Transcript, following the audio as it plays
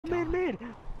mid.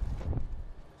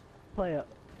 Player,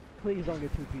 please don't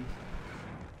get 2-piece.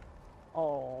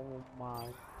 Oh my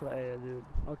player, dude.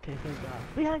 Okay, thank God.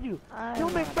 Behind you!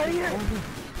 Don't make right here!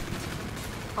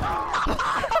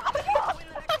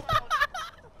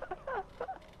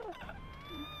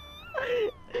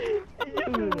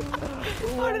 Dude,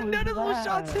 Why did none of those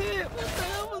shots hit? What the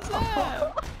hell was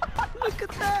that? Look at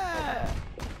that!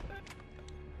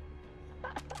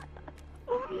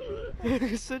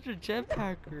 He's such a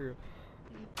jetpacker.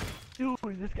 Dude,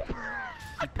 this guy.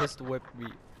 He pistol whipped me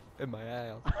in my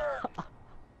ass.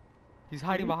 He's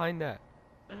hiding behind that.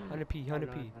 100p,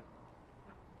 100p.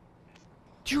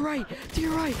 To your right! To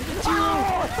your right! To your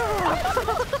right!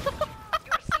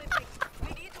 You're slipping. We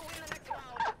need to win the next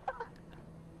round.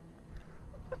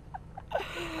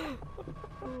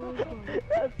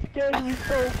 That scared me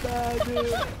so bad,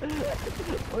 dude.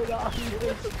 When I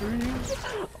hear screams.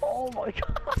 Oh my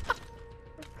God.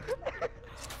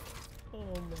 Oh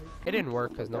my God. It didn't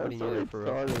work because nobody knew it for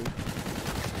real. You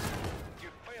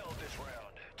failed this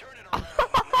round. Turn it around.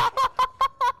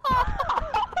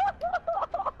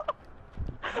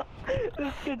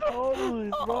 This kid totally,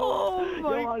 bro. Oh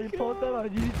my Yo, you post that on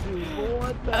YouTube.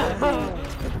 What the hell?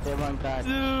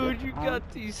 Dude, you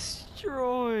got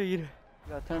destroyed.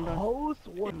 Got turned on. Host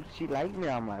what? She liked me.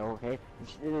 I'm like, okay.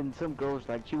 And some girls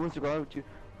like, she wants to go out with you.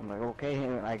 I'm like, okay.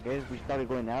 And I guess we started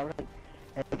going out, right?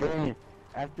 And then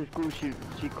after school, she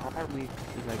called me.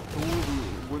 She's like, oh,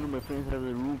 one of my friends has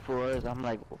a room for us. I'm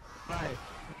like, oh, right.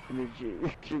 And then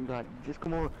she was like, just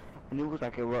come over. And it was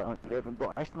like around 11,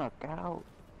 bro. I snuck out.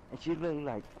 And she's really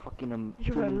like fucking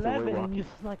You were 11 and you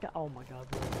snuck out. Oh my God,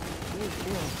 bro.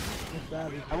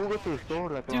 I went to the store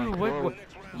like Dude, around what? 12.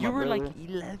 You My were brother. like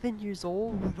 11 years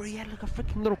old? Bro, you had like a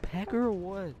freaking little pecker or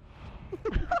what?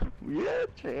 Yeah,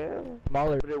 chill.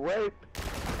 Smaller. But it worked.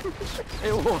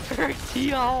 It worked,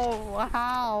 yo!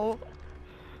 Wow!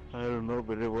 I don't know,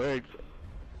 but it worked.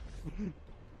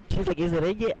 She's like, is it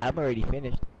in yet? I'm already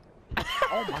finished.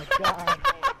 Oh my God.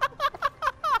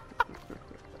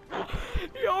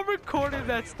 Y'all recorded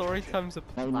that story times a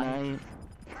Night.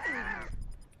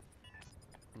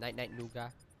 Night night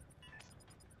Nuga.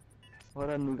 What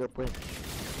a nuga pues.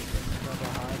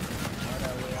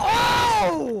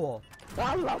 Oh!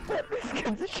 I love that this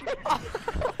kid's shit. I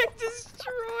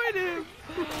destroyed him!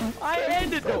 I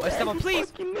ended though. Esteban,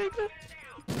 please! Bro,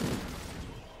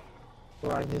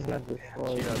 I just got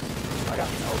destroyed. She does. I got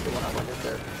melted when I went in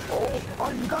there.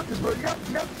 Oh, you got this, bro. You got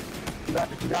this.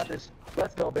 You got this.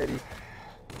 Let's go, baby.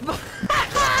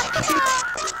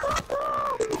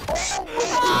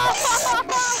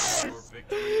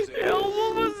 Yo,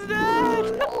 what was that?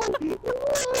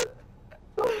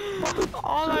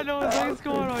 All I know is what's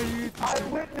going on YouTube. I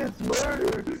witnessed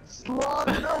murder.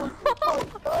 Slaughter. That was so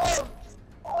tough.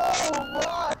 Oh,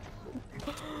 what?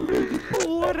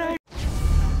 What I